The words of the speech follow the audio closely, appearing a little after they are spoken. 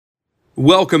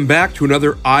Welcome back to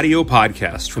another audio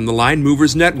podcast from the Line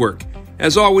Movers Network.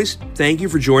 As always, thank you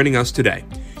for joining us today.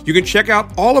 You can check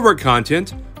out all of our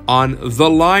content on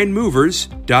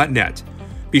thelinemovers.net.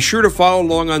 Be sure to follow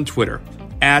along on Twitter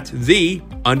at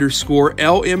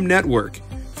 @the_LM Network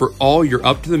for all your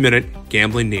up-to-the-minute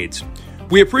gambling needs.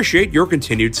 We appreciate your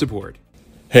continued support.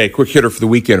 Hey, quick hitter for the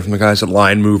weekend from the guys at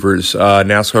Line Movers.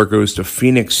 NASCAR goes to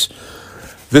Phoenix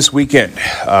this weekend.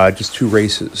 Just two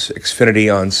races.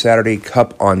 Xfinity on Saturday,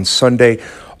 Cup on Sunday.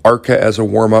 ARCA as a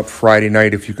warm-up Friday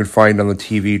night. If you can find it on the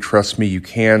TV, trust me, you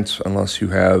can't unless you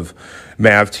have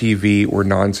MAV TV or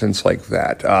nonsense like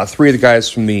that. Three of the guys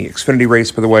from the Xfinity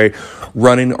race, by the way,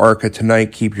 running ARCA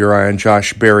tonight. Keep your eye on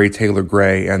Josh Berry, Taylor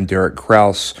Gray, and Derek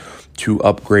Kraus to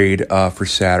upgrade for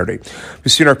Saturday.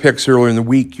 We've seen our picks earlier in the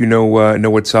week. You know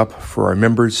what's up for our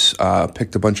members.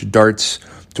 Picked a bunch of darts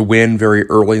to win very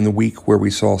early in the week where we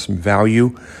saw some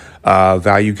value.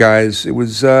 Value guys, it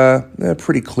was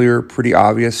pretty clear, pretty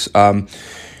obvious.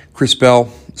 Chris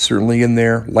Bell, certainly in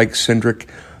there, like Cindric.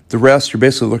 The rest, you're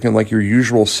basically looking like your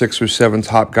usual 6 or 7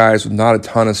 top guys with not a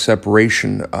ton of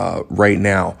separation right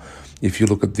now. If you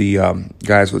look at the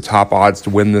guys with the top odds to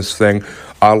win this thing,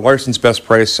 Larson's best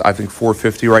price, I think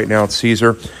 $450 right now at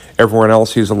Caesar. Everyone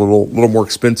else, he's a little more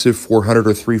expensive, $400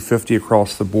 or $350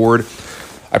 across the board.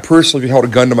 I personally, if you held a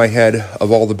gun to my head of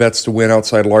all the bets to win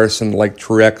outside Larson, like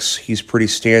Truex, he's pretty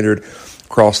standard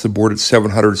across the board at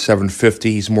 $700,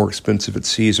 $750. He's more expensive at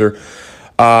Caesar.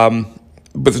 But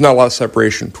there's not a lot of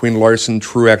separation between Larson,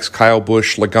 Truex, Kyle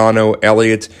Busch, Logano,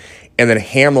 Elliott, and then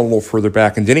Hamlin a little further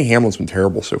back. And Denny Hamlin's been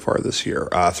terrible so far this year.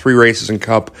 3 races in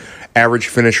Cup, average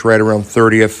finish right around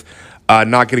 30th.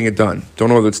 Not getting it done. Don't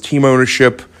know whether it's team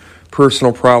ownership,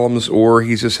 personal problems, or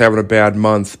he's just having a bad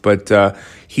month, but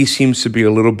he seems to be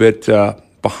a little bit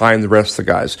behind the rest of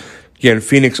the guys. Again,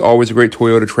 Phoenix, always a great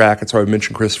Toyota track. That's how I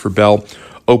mentioned Christopher Bell.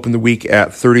 Opened the week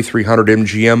at 3,300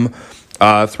 MGM,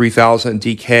 3,000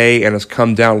 DK, and has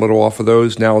come down a little off of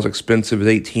those. Now as expensive as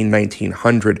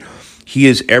 1,900. He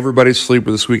is everybody's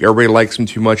sleeper this week. Everybody likes him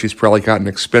too much. He's probably gotten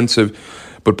expensive.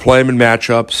 But play him in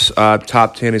matchups.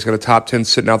 Top 10. He's got a top 10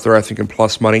 sitting out there, I think, in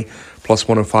plus money. Plus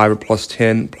 105 or plus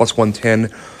 10, plus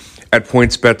 110 at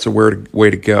PointsBet's a way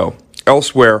to go.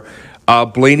 Elsewhere,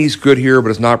 Blaney's good here, but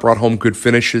has not brought home good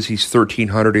finishes. He's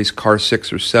 1,300. He's car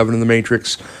 6 or 7 in the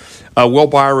Matrix. Will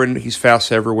Byron, he's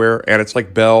fast everywhere, and it's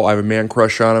like Bell. I have a man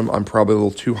crush on him. I'm probably a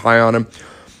little too high on him.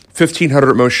 1,500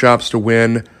 at most shops to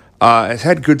win. Has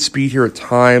had good speed here at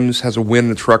times. Has a win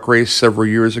in a truck race several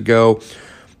years ago.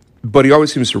 But he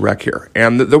always seems to wreck here.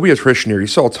 And there'll be attrition here. You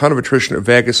saw a ton of attrition at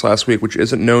Vegas last week, which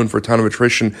isn't known for a ton of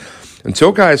attrition.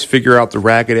 Until guys figure out the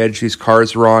ragged edge these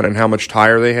cars are on and how much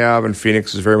tire they have, and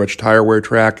Phoenix is very much tire wear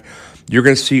track, you're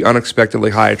going to see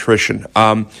unexpectedly high attrition.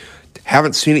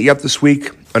 Haven't seen it yet this week.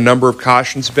 A number of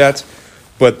cautions bet,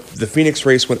 but the Phoenix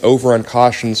race went over on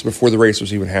cautions before the race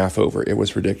was even half over. It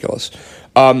was ridiculous.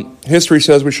 History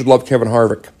says we should love Kevin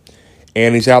Harvick.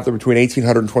 And he's out there between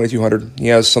 1,800 and 2,200. He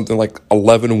has something like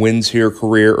 11 wins here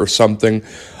career or something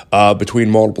between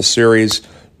multiple series.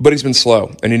 But he's been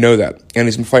slow, and you know that. And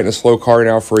he's been fighting a slow car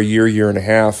now for a year and a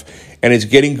half. And he's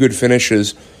getting good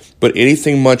finishes. But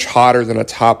anything much hotter than a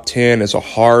top 10 is a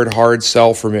hard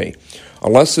sell for me.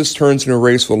 Unless this turns into a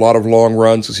race with a lot of long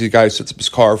runs, because these guys sets up his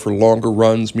car for longer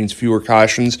runs, means fewer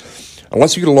cautions.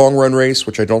 Unless you get a long run race,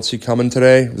 which I don't see coming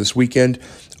this weekend,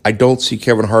 I don't see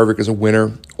Kevin Harvick as a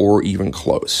winner or even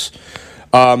close.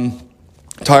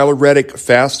 Tyler Reddick,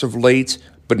 fast of late,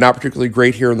 but not particularly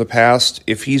great here in the past.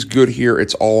 If he's good here,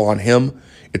 it's all on him.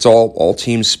 It's all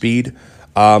team speed.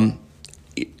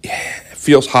 It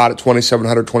feels hot at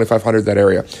 2,700, 2,500, that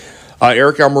area.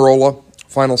 Eric Almirola,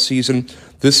 final season.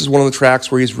 This is one of the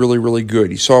tracks where he's really, really good.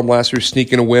 You saw him last year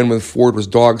sneaking a win when Ford was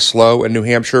dog slow in New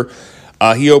Hampshire.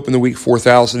 He opened the week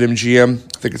 4,000 MGM.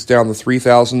 I think it's down the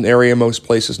 3,000 area most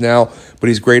places now, but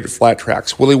he's great at flat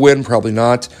tracks. Will he win? Probably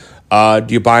not. Do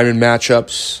you buy him in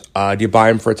matchups? Do you buy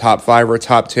him for a top 5 or a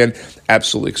top 10?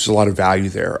 Absolutely, because there's a lot of value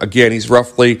there. Again, he's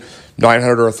roughly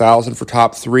 900 or 1,000 for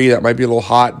top 3. That might be a little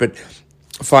hot, but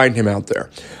find him out there.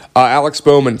 Alex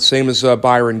Bowman, same as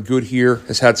Byron, good here,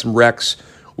 has had some wrecks.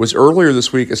 Was earlier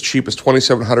this week as cheap as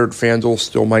 2,700 FanDuel,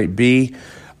 still might be.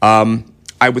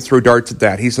 I would throw darts at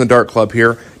that. He's in the dart club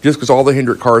here just because all the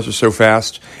Hendrick cars are so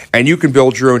fast, and you can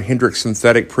build your own Hendrick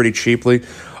synthetic pretty cheaply.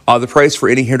 The price for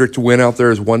any Hendrick to win out there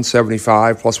is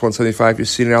 $175 plus $175. You've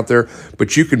seen it out there,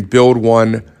 but you can build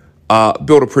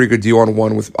a pretty good deal on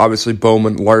one with obviously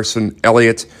Bowman, Larson,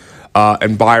 Elliott,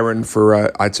 and Byron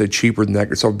for I'd say cheaper than that.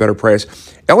 Get yourself a better price.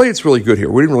 Elliott's really good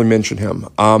here. We didn't really mention him.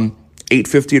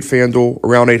 $850 at FanDuel,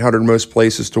 around $800 most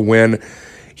places to win.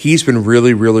 He's been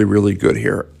really, really, really good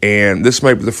here. And this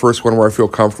might be the first one where I feel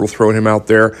comfortable throwing him out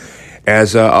there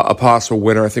as a possible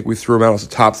winner. I think we threw him out as a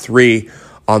top 3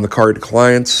 on the card to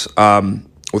clients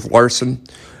with Larson.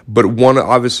 But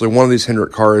obviously one of these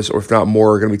Hendrick cars, or if not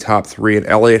more, are going to be top 3. And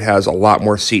Elliott has a lot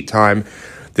more seat time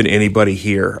than anybody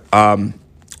here.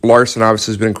 Larson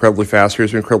obviously has been incredibly fast here.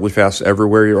 He's been incredibly fast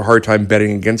everywhere. You have a hard time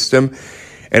betting against him.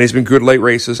 And he's been good late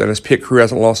races, and his pit crew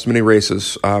hasn't lost many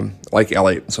races like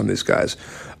Elliott and some of these guys.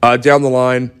 Down the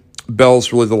line,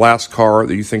 Bell's really the last car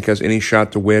that you think has any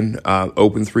shot to win.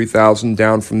 Open 3,000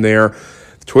 down from there.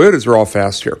 The Toyotas are all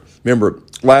fast here. Remember,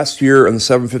 last year on the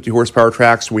 750 horsepower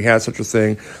tracks, we had such a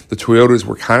thing. The Toyotas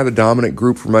were kind of the dominant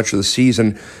group for much of the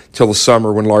season till the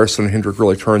summer when Larson and Hendrick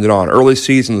really turned it on. Early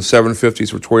season, the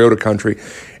 750s were Toyota country.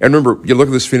 And remember, you look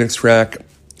at this Phoenix track,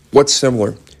 what's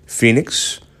similar?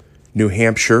 Phoenix, New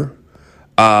Hampshire,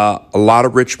 a lot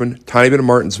of Richmond, tiny bit of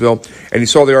Martinsville. And you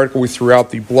saw the article we threw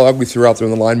out, the blog we threw out there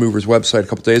on the Line Movers website a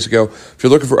couple days ago. If you're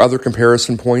looking for other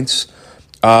comparison points,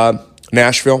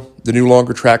 Nashville, the new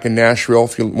longer track in Nashville,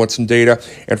 if you want some data.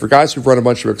 And for guys who've run a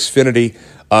bunch of Xfinity,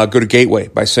 go to Gateway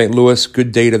by St. Louis.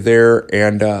 Good data there.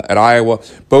 And at Iowa,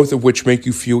 both of which make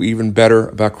you feel even better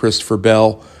about Christopher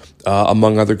Bell,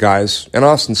 among other guys, and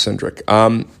Austin Cindric.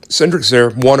 Cindric's there,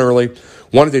 won early,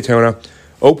 won at Daytona.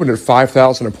 Opened at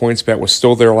 5,000 at PointsBet, was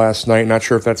still there last night. Not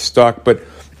sure if that's stuck, but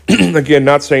again,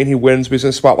 not saying he wins, but he's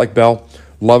in a spot like Bell.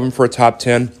 Love him for a top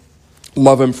 10.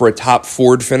 Love him for a top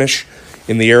Ford finish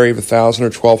in the area of 1,000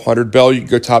 or 1,200. Bell, you can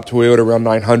go top Toyota around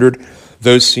 900.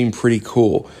 Those seem pretty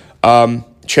cool.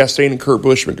 Chastain and Kurt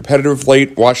Busch have been competitive of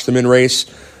late. Watch them in race.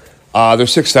 They're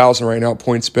 6,000 right now at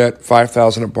PointsBet,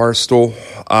 5,000 at Barstool.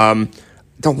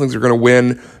 Don't think they're going to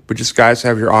win, but just guys to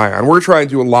have your eye on. We're trying to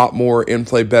do a lot more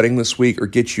in-play betting this week or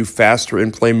get you faster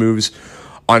in-play moves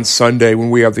on Sunday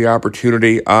when we have the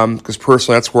opportunity, because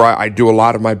personally that's where I do a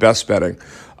lot of my best betting.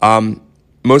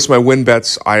 Most of my win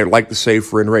bets I like to save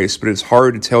for in-race, but it's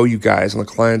hard to tell you guys on the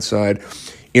client side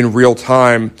in real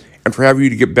time and for having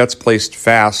you to get bets placed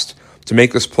fast to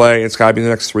make this play. It's got to be in the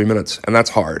next 3 minutes, and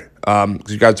that's hard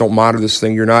because you guys don't monitor this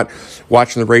thing. You're not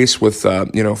watching the race with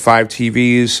 5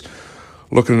 TVs,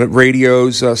 looking at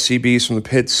radios, CBs from the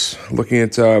pits, looking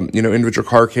at individual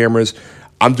car cameras.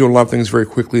 I'm doing a lot of things very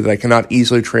quickly that I cannot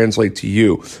easily translate to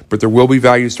you, but there will be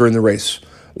values during the race.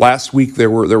 Last week there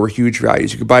were huge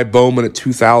values. You could buy Bowman at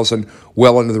 2,000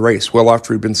 well into the race, well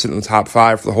after he'd been sitting in the top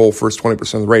 5 for the whole first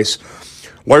 20% of the race.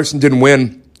 Larson didn't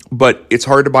win, but it's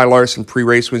hard to buy Larson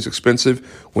pre-race when he's expensive.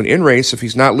 When in race, if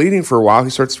he's not leading for a while, he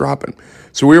starts dropping.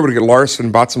 So we were able to get Larson,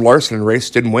 bought some Larson in race,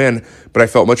 didn't win, but I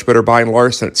felt much better buying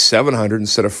Larson at 700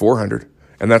 instead of 400,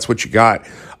 and that's what you got.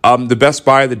 The best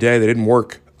buy of the day, they didn't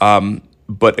work.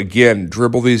 But again,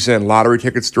 dribble these in. Lottery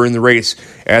tickets during the race,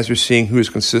 as you're seeing who is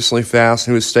consistently fast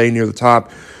and who is staying near the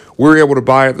top. We were able to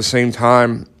buy at the same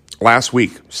time last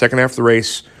week, second half of the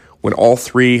race, when all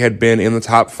 3 had been in the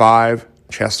top 5.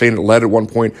 Chastain led at one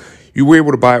point. You were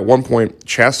able to buy at one point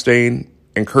Chastain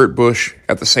and Kurt Busch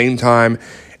at the same time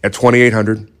at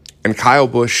 2,800, and Kyle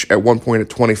Busch at one point at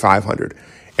 2,500.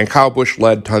 And Kyle Busch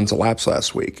led tons of laps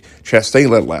last week. Chastain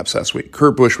led laps last week.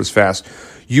 Kurt Busch was fast.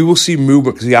 You will see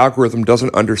movement because the algorithm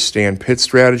doesn't understand pit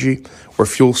strategy or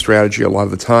fuel strategy a lot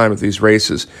of the time at these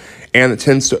races, and it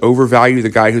tends to overvalue the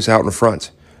guy who's out in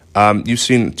front. You've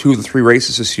seen 2 of the 3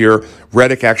 races this year.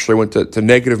 Reddick actually went to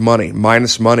negative money,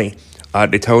 minus money,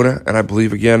 Daytona, and I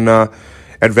believe again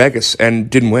at Vegas, and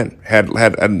didn't win. Had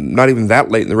not even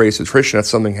that late in the race attrition that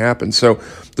something happened. So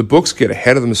the books get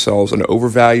ahead of themselves and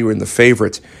overvaluing the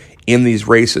favorite in these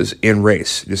races in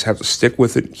race. You just have to stick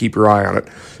with it and keep your eye on it.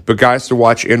 But guys to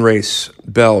watch in race: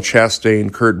 Bell,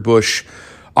 Chastain, Kurt Busch,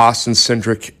 Austin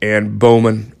Cindric, and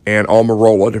Bowman, and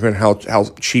Almirola, depending on how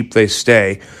cheap they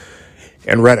stay,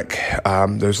 and Reddick.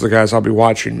 Those are the guys I'll be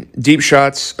watching. Deep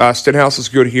shots, Stenhouse is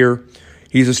good here.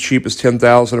 He's as cheap as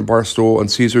 10,000 at Barstool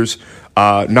and Caesars.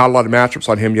 Not a lot of matchups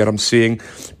on him yet I'm seeing.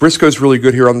 Briscoe's really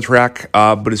good here on the track,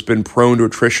 but has been prone to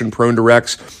attrition, prone to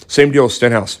wrecks. Same deal with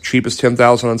Stenhouse. Cheap as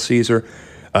 10,000 on Caesar,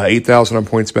 8,000 on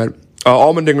PointsBet.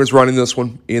 Allmendinger's running this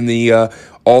one in the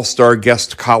All-Star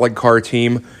Guest Colleague Car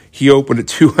team. He opened at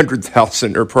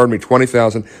 200,000, or pardon me,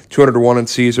 20,000, 201 on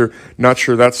Caesar. Not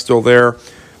sure that's still there,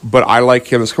 but I like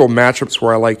him. There's a couple matchups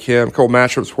where I like him. A couple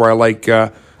matchups where I like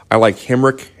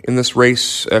Hemrick in this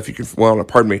race. If you can, well,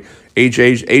 pardon me,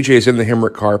 AJ is in the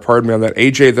Hemrick car. Pardon me on that.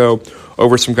 AJ though,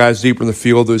 over some guys deeper in the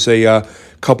field. There's a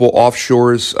couple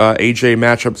offshores AJ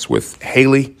matchups with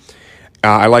Haley.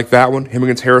 I like that one. Him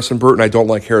against Harrison Burton. I don't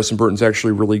like Harrison Burton's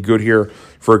actually really good here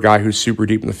for a guy who's super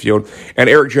deep in the field. And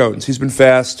Eric Jones, he's been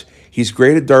fast. He's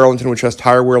great at Darlington, which has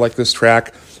tire wear like this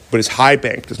track. but his high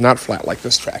bank does not flat like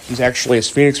this track. His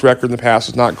Phoenix record in the past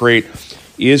is not great.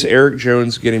 Is Eric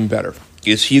Jones getting better?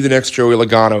 Is he the next Joey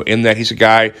Logano in that he's a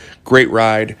guy, great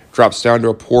ride, drops down to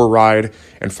a poor ride,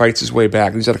 and fights his way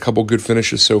back? He's had a couple good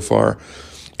finishes so far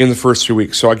in the first 2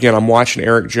 weeks. So, again, I'm watching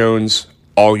Eric Jones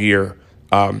all year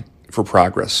for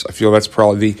progress. I feel that's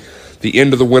probably the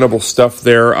end of the winnable stuff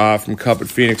there from Cup at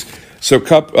Phoenix. So,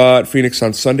 Cup at Phoenix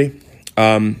on Sunday.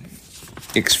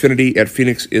 Xfinity at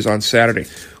Phoenix is on Saturday.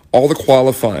 All the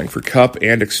qualifying for Cup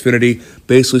and Xfinity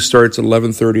basically starts at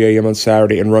 11:30 a.m. on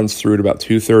Saturday and runs through at about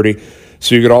 2:30.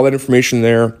 So you get all that information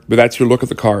there, but that's your look at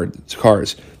the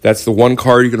cars. That's the one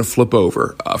card you're going to flip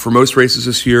over. For most races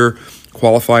this year,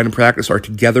 qualifying and practice are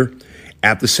together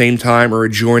at the same time or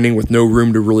adjoining with no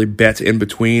room to really bet in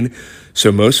between.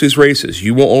 So most of these races,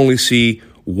 you will only see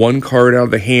one card out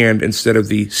of the hand instead of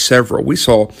the several.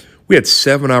 We had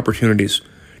 7 opportunities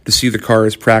to see the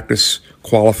cars practice,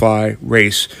 qualify,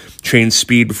 race, change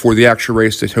speed before the actual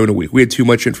race Daytona week. We had too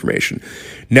much information.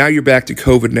 Now you're back to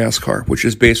COVID NASCAR, which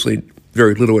is basically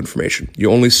very little information.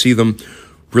 You only see them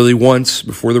really once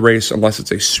before the race, unless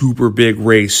it's a super big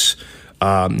race,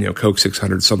 Coke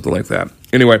 600, something like that.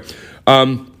 Anyway,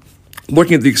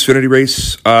 looking at the Xfinity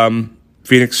race,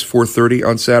 Phoenix 4:30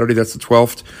 on Saturday, that's the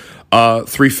 12th.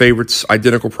 3 favorites,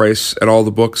 identical price at all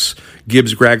the books.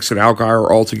 Gibbs, Gragson, Allgaier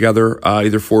are all together,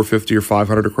 either 450 or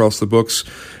 500 across the books.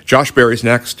 Josh Berry's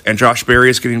next, and Josh Berry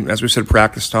is getting, as we said,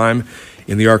 practice time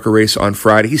in the ARCA race on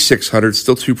Friday. He's 600,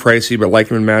 still too pricey, but like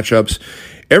him in matchups.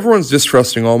 Everyone's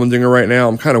distrusting Allmendinger right now.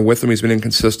 I'm kind of with him. He's been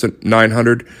inconsistent,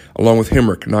 900, along with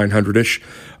Hemrick, 900-ish.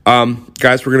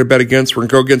 Guys we're going to bet against, we're going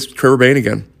to go against Trevor Bayne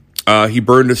again. He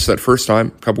burned us that first time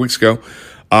a couple weeks ago.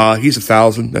 He's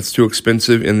 1,000. That's too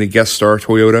expensive in the Guest Star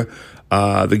Toyota.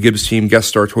 The Gibbs team, Guest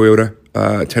Star Toyota,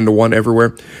 10-1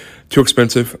 everywhere. Too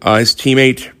expensive. His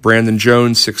teammate, Brandon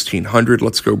Jones, 1,600.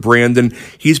 Let's go, Brandon.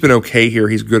 He's been okay here.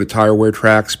 He's good at tire wear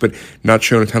tracks, but not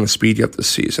shown a ton of speed yet this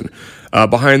season.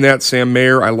 Behind that, Sam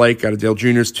Mayer, I like out of Dale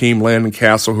Jr.'s team. Landon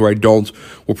Castle, who I don't,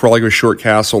 will probably go short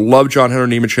Castle. Love John Hunter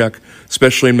Nemechek,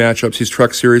 especially in matchups. He's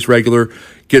Truck Series regular,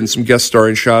 getting some guest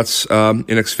starring shots in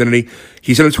Xfinity.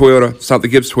 He's in a Toyota. It's not the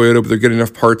Gibbs Toyota, but they're getting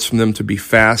enough parts from them to be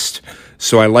fast.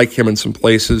 So I like him in some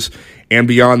places. And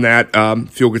beyond that,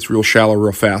 field gets real shallow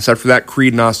real fast. After that,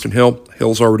 Creed and Austin Hill.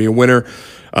 Hill's already a winner.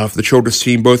 For the Childress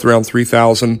team, both around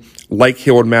 3,000. Like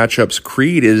Hill in matchups,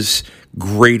 Creed is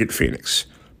great at Phoenix.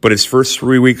 But his first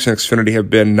 3 weeks in Xfinity have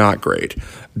been not great.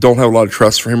 Don't have a lot of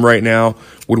trust for him right now.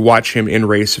 Would watch him in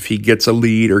race if he gets a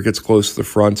lead or gets close to the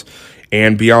front.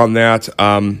 And beyond that,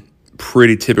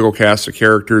 pretty typical cast of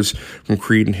characters from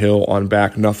Creed and Hill on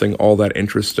back. Nothing all that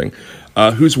interesting.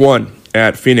 Who's won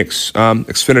at Phoenix?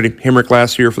 Xfinity. Hemrick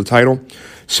last year for the title.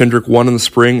 Cindric won in the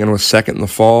spring and was second in the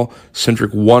fall.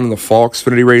 Cindric won in the fall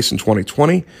Xfinity race in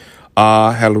 2020.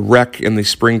 Had a wreck in the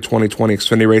spring 2020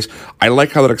 Xfinity race. I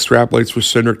like how that extrapolates with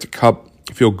Cindric to Cup.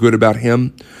 I feel good about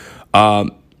him.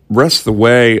 Rest of the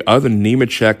way, other than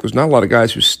Nemechek, there's not a lot of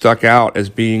guys who stuck out as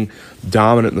being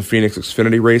dominant in the Phoenix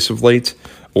Xfinity race of late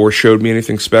or showed me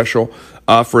anything special.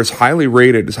 For as highly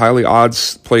rated, as highly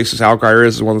odds placed as Allgaier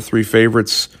is one of the 3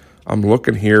 favorites, I'm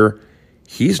looking here.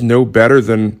 He's no better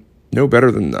than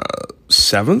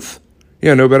 7th.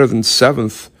 Yeah, no better than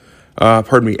 7th.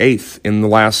 8th in the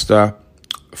last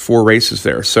 4 races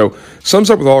there. So sums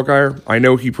up with Allgaier. I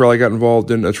know he probably got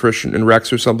involved in attrition and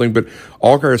wrecks or something, but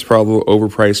Allgaier is probably a little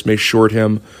overpriced. May short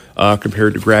him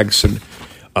compared to Gragson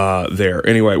there.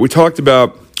 Anyway, we talked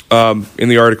about in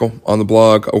the article on the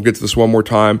blog. I'll get to this one more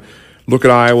time. Look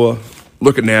at Iowa.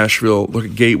 Look at Nashville. Look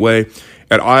at Gateway.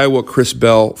 At Iowa, Chris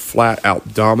Bell flat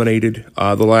out dominated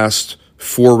the last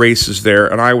 4 races there.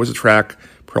 And Iowa's a track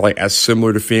probably as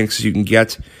similar to Phoenix as you can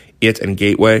get. It and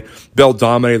Gateway. Bell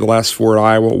dominated the last 4 at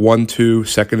Iowa, 1-2,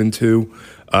 2nd and 2.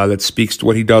 That speaks to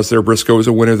what he does there. Briscoe was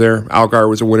a winner there. Allgaier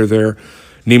was a winner there.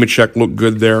 Nemechek looked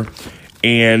good there.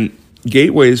 And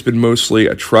Gateway has been mostly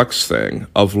a trucks thing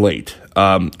of late.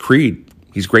 Creed,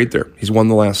 he's great there. He's won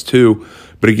the last 2.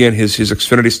 But again, his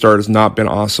Xfinity start has not been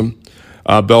awesome.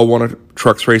 Bell won a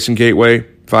trucks race in Gateway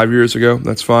 5 years ago.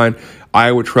 That's fine.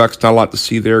 Iowa trucks, not a lot to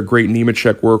see there. Great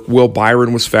Nemechek work. Will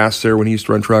Byron was fast there when he used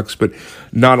to run trucks, but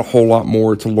not a whole lot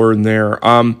more to learn there.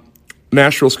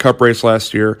 Nashville's Cup race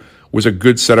last year was a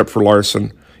good setup for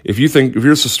Larson. If you're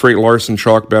just a straight Larson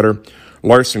chalk better,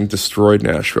 Larson destroyed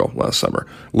Nashville last summer.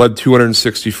 Led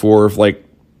 264 of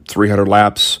 300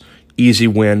 laps. Easy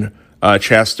win.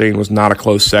 Chastain was not a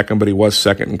close second, but he was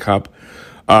second in Cup.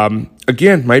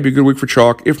 Again, might be a good week for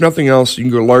chalk. If nothing else, you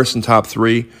can go Larson top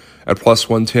 3 at plus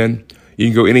 110. You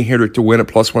can go any Hendrick to win at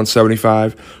plus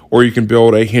 175, or you can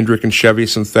build a Hendrick and Chevy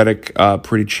synthetic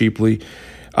pretty cheaply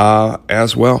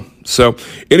as well. So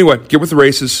anyway, get with the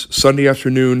races Sunday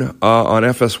afternoon on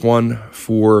FS1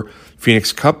 for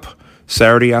Phoenix Cup,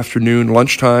 Saturday afternoon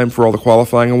lunchtime for all the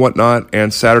qualifying and whatnot,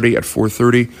 and Saturday at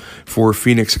 4:30 for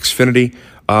Phoenix Xfinity.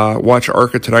 Watch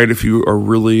ARCA tonight if you are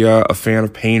really a fan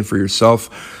of pain for yourself.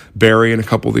 Barry and a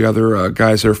couple of the other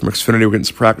guys there from Xfinity were getting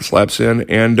some practice laps in.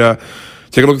 And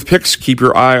take a look at the picks. Keep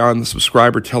your eye on the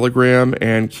subscriber telegram,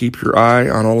 and keep your eye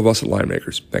on all of us at Line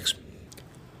Makers. Thanks.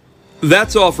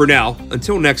 That's all for now.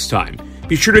 Until next time,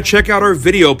 be sure to check out our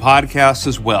video podcasts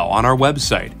as well on our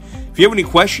website. If you have any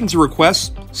questions or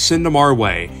requests, send them our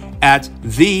way at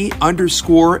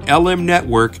 _LM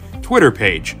Network Twitter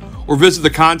page, or visit the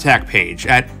contact page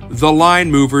at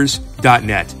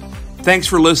thelinemovers.net. Thanks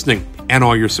for listening and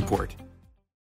all your support.